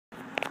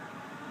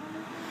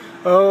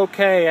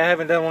Okay, I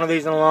haven't done one of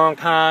these in a long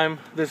time.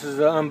 This is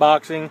an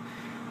unboxing.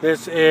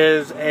 This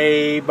is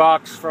a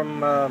box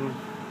from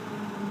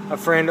a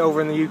friend over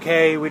in the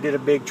UK. We did a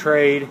big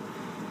trade.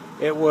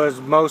 It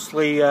was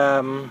mostly,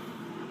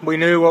 we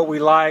knew what we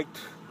liked,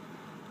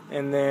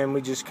 and then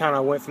we just kind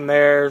of went from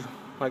there,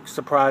 like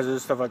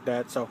surprises, stuff like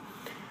that. So,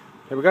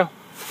 here we go.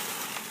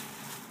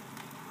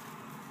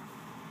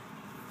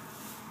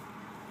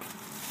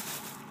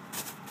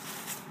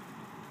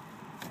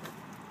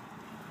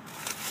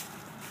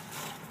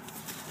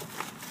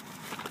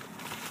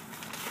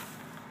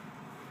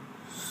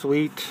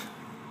 Sweet.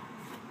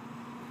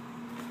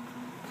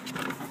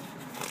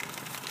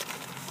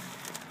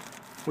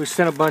 We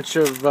sent a bunch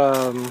of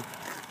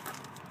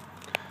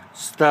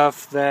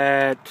stuff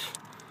that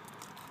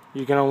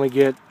you can only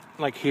get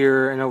like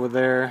here and over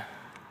there,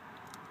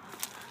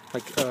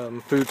 like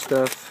food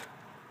stuff.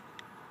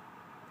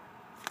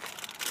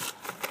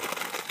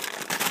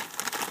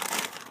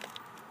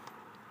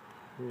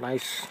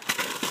 Nice.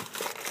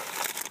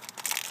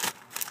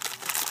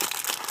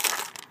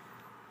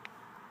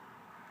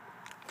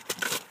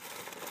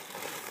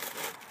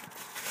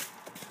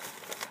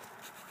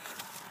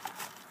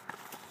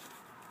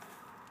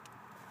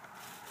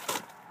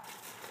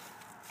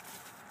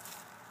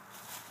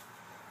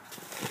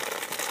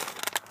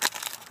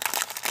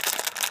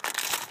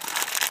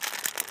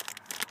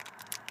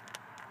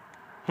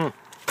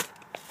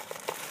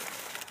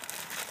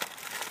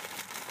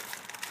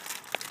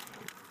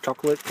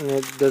 Chocolate, and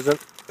it doesn't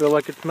feel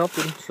like it's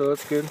melted, so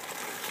that's good.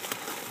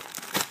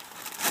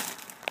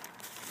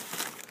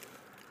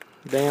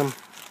 Damn.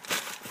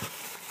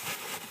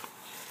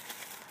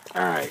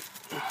 Alright.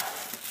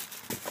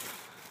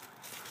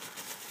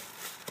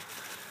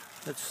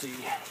 Let's see.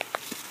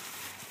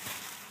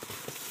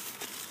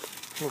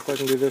 If I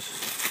can do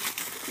this.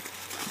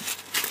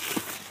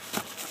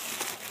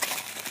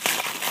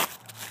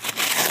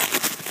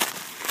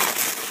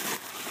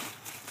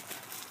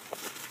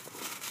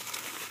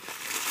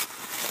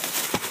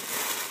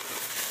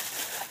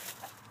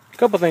 A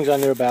couple things I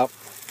knew about.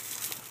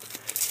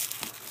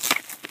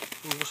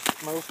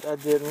 Most I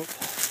didn't.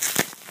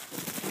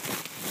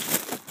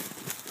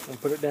 I'll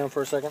put it down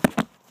for a second.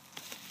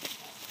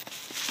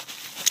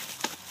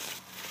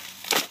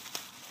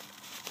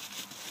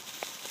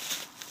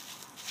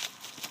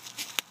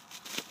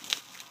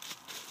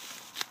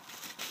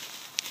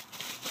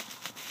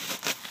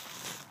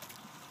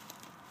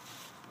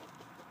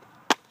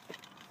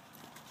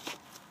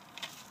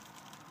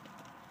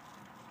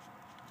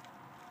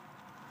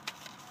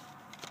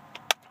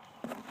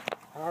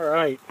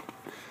 Alright.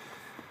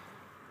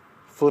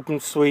 Flippin'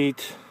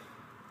 Sweet.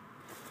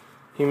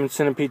 Human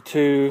Centipede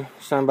 2,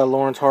 signed by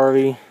Lawrence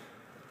Harvey.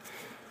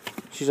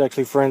 She's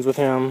actually friends with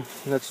him.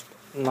 That's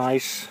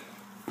nice.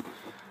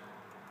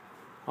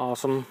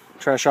 Awesome.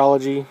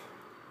 Trashology,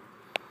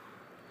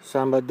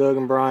 signed by Doug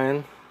and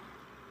Brian.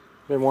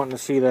 Been wanting to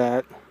see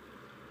that.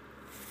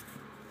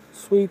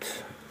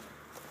 Sweet.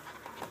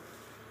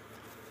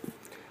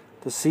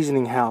 The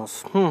Seasoning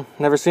House.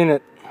 Never seen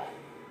it.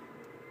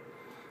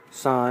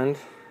 Signed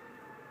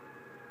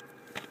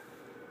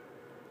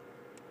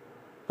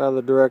by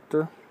the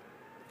director.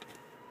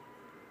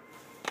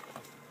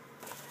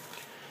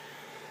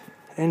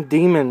 And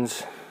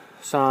Demons,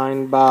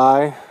 signed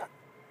by,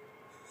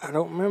 I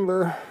don't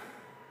remember,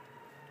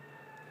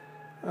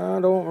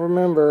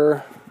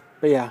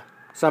 but yeah,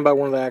 signed by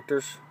one of the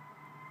actors.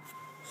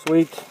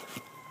 Sweet.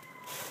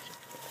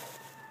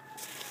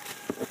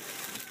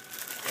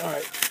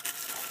 Alright,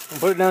 I'll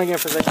put it down again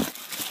for a second.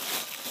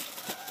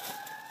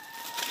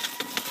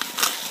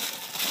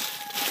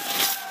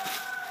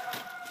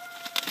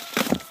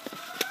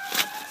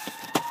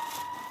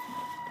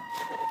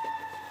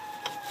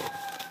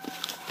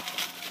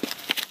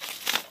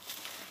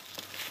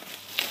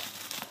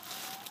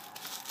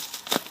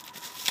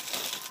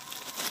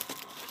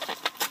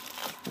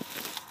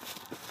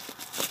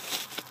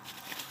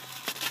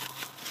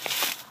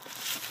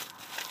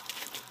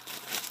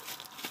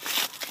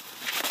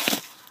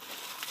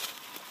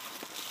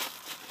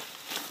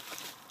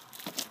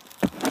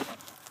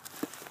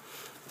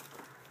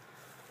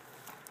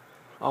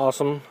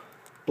 Awesome.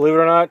 Believe it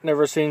or not,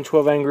 never seen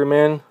 12 Angry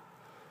Men.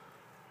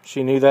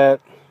 She knew that.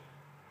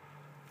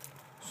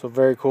 So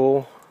very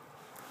cool.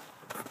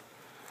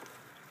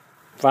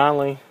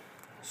 Finally,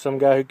 some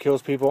guy who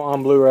kills people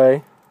on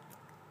Blu-ray.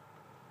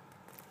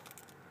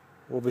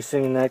 We'll be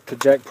sending that to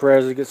Jack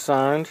Perez to get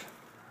signed.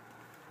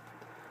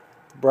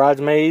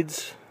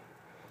 Bridesmaids,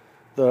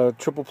 the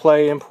triple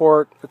play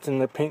import. It's in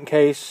the pink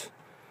case.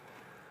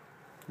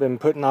 Been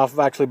putting off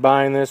actually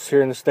buying this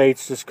here in the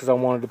States just because I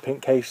wanted the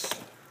pink case.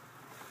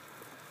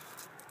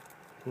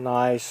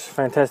 Nice.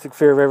 Fantastic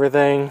Fear of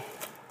Everything.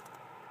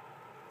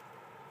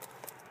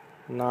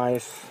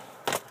 Nice.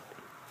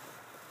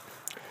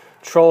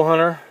 Troll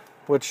Hunter,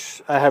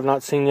 which I have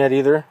not seen yet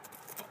either.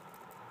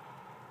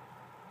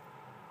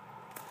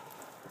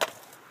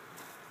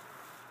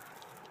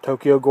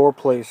 Tokyo Gore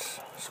Place.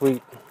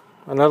 Sweet.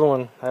 Another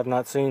one I have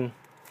not seen.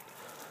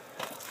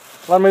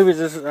 A lot of movies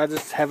I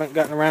just haven't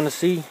gotten around to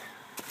see.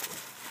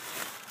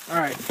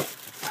 Alright.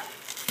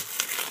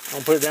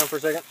 I'll put it down for a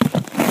second.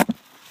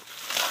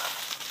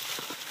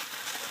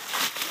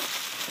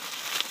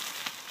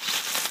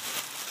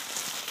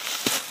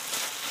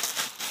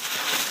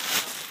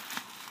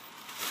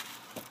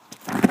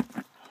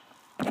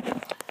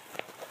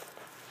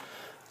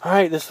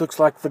 Alright, this looks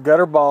like the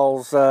Gutter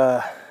Balls,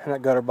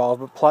 not Gutter Balls,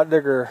 but Plot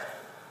Digger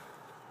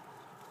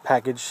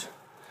package.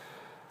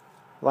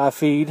 Live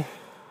feed.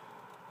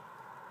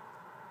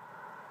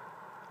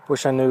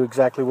 Wish I knew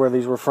exactly where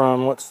these were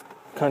from, what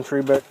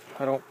country, but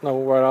I don't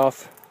know right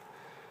off.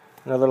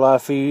 Another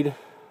live feed.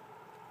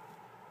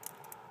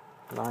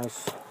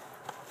 Nice.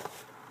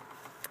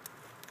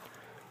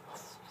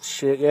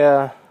 Shit,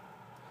 yeah.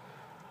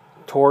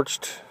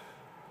 Torched.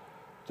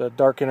 The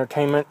Dark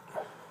Entertainment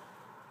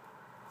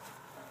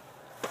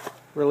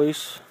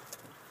release.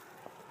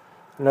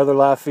 Another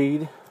live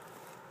feed.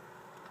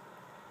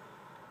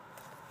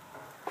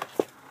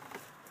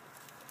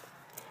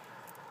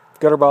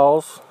 Gutter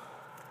Balls,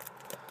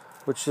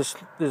 which this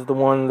is the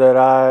one that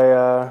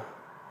I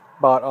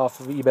bought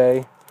off of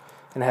eBay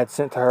and had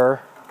sent to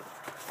her.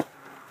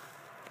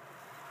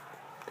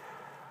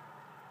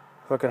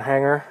 Fucking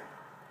hanger.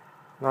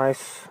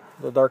 Nice.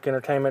 The Dark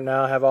Entertainment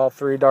now. I have all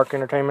three Dark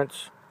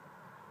Entertainments.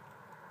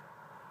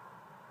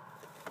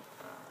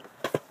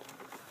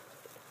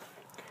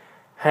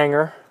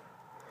 Hanger,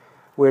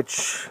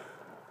 which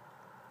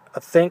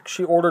I think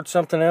she ordered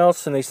something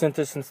else and they sent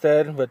this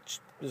instead, but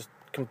is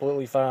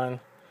completely fine.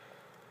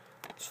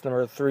 It's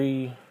number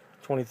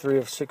 323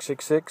 of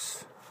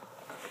 666.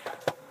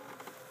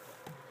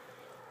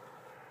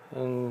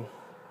 And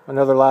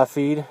another live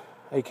feed,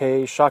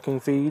 aka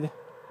shocking feed.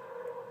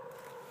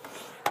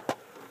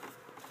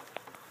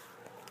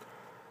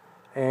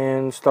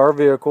 And Star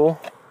Vehicle.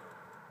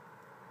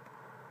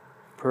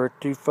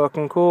 Pretty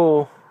fucking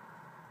cool.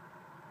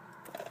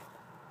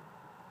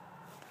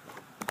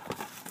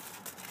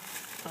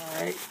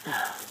 Alright,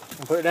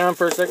 I'll put it down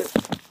for a second.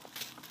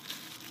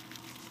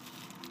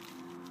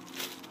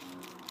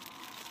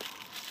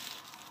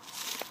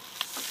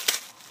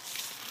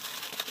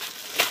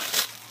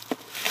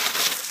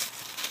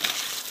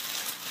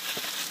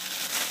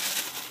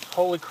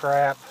 Holy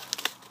crap.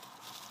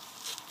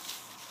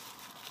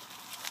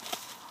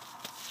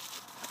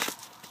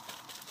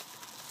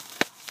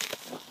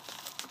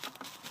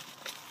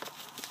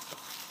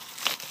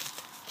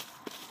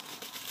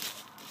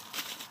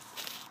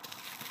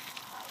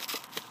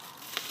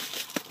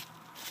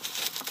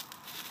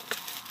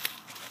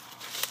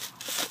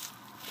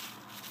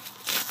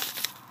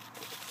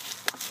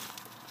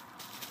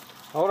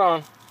 Hold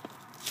on.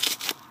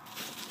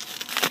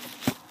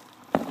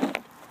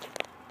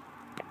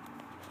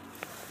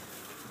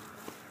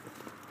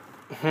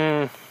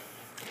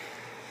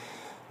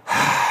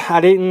 I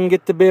didn't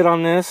get the bid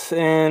on this,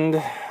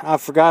 and I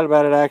forgot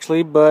about it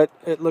actually, but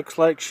it looks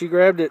like she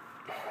grabbed it.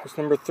 It's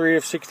number 3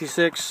 of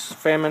 66,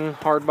 Famine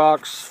hard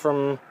box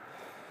from,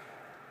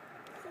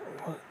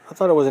 I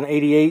thought it was an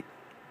 88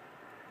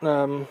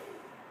 hard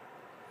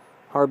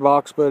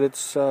box, but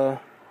it's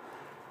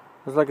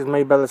looks like it's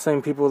made by the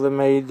same people that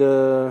made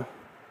the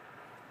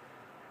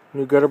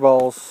new Gutter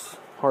Balls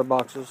hard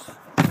boxes.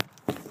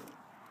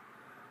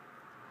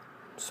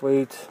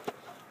 Sweet.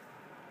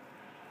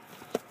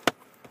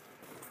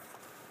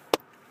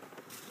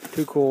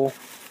 Too cool.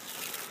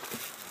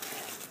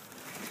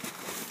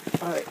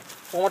 Alright,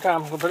 one more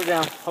time. We'll put it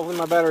down. Hopefully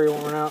my battery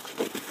won't run out.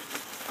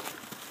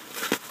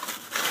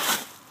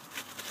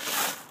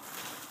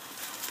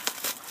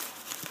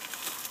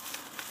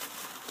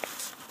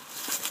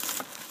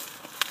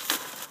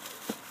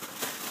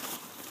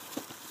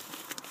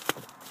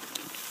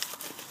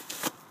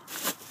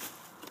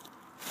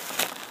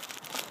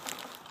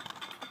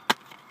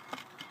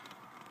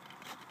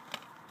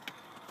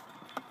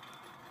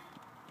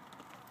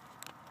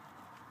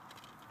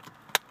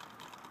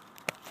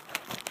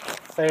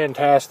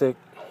 Fantastic.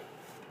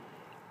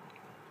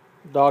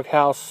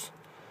 Doghouse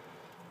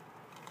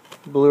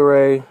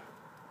Blu-ray,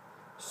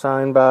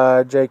 signed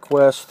by Jake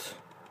West.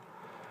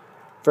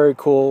 Very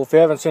cool. If you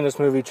haven't seen this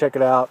movie, check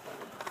it out.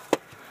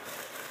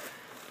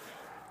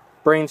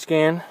 Brain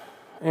Scan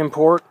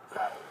import.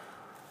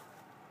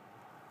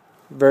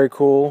 Very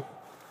cool.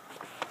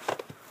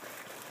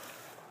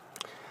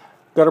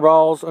 Gutter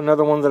Balls,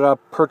 another one that I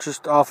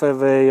purchased off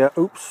of a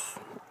oops,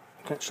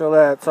 can't show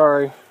that,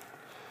 sorry,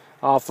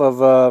 off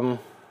of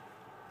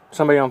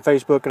somebody on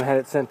Facebook and had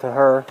it sent to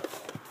her.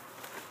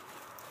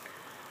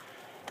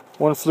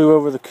 One Flew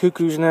Over the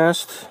Cuckoo's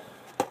Nest,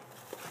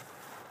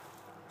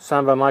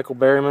 signed by Michael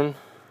Berryman.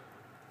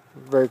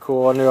 Very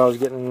cool. I knew I was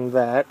getting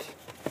that.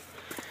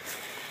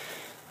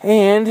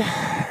 And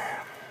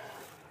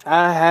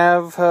I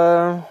have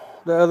the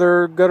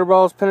other Gutter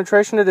Balls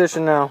Penetration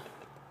Edition now.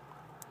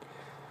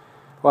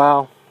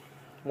 Wow,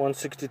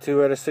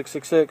 162 out of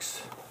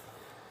 666.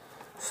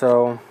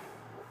 So,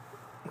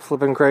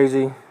 flipping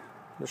crazy.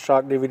 The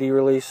Shock DVD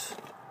release.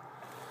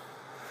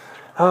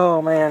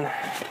 Oh man,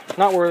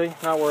 not worthy,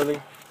 not worthy.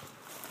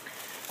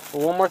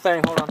 But one more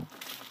thing, hold on.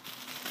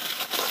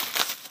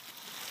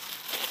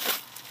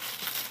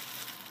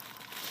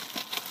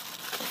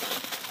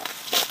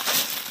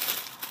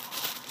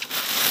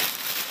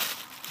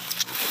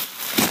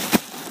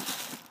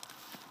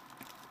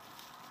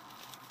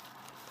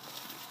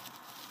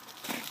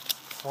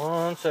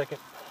 second.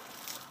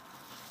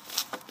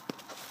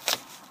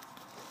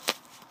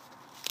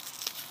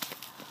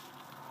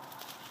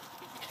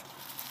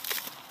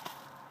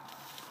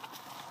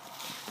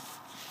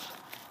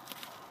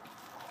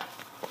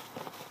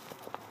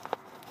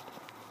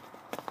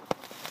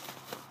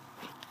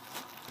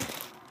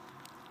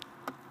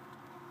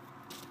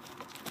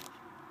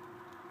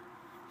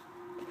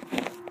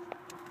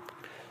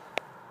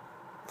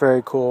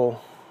 Very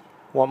cool.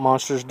 What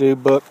Monsters Do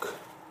book.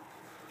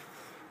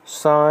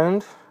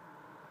 Signed.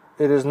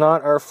 It is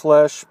not our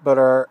flesh, but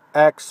our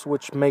acts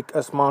which make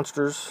us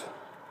monsters.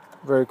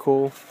 Very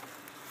cool.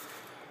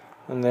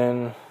 And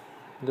then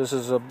this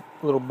is a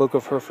little book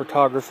of her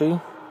photography.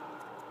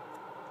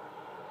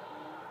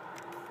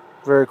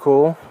 Very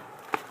cool.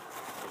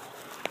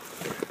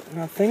 And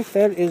I think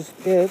that is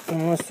it,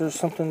 unless there's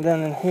something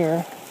down in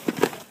here.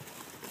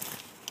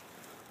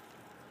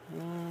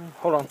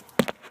 Hold on.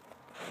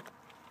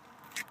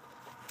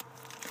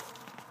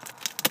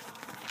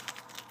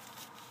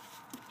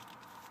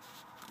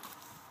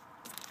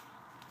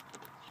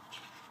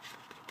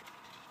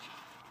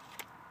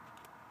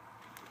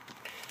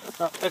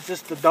 That's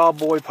just the Doll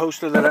Boy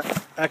poster that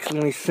I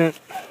accidentally sent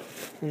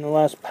in the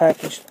last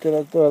package,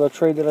 the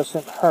trade that I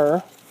sent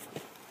her.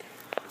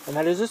 And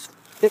that is just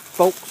it,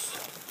 folks.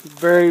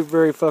 Very,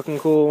 very fucking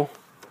cool.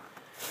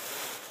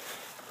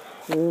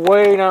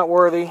 Way not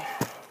worthy.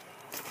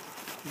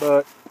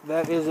 But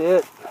that is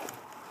it.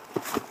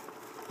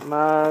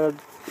 My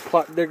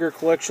Plot Digger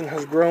collection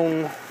has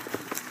grown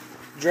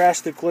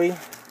drastically.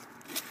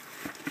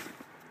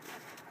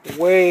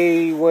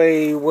 Way,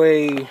 way,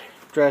 way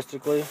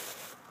drastically.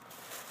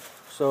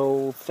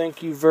 So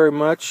thank you very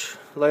much,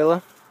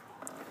 Layla.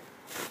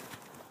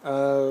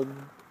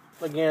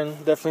 Again,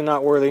 definitely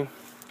not worthy.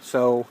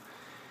 So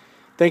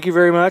thank you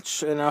very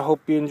much, and I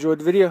hope you enjoyed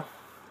the video.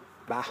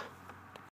 Bye.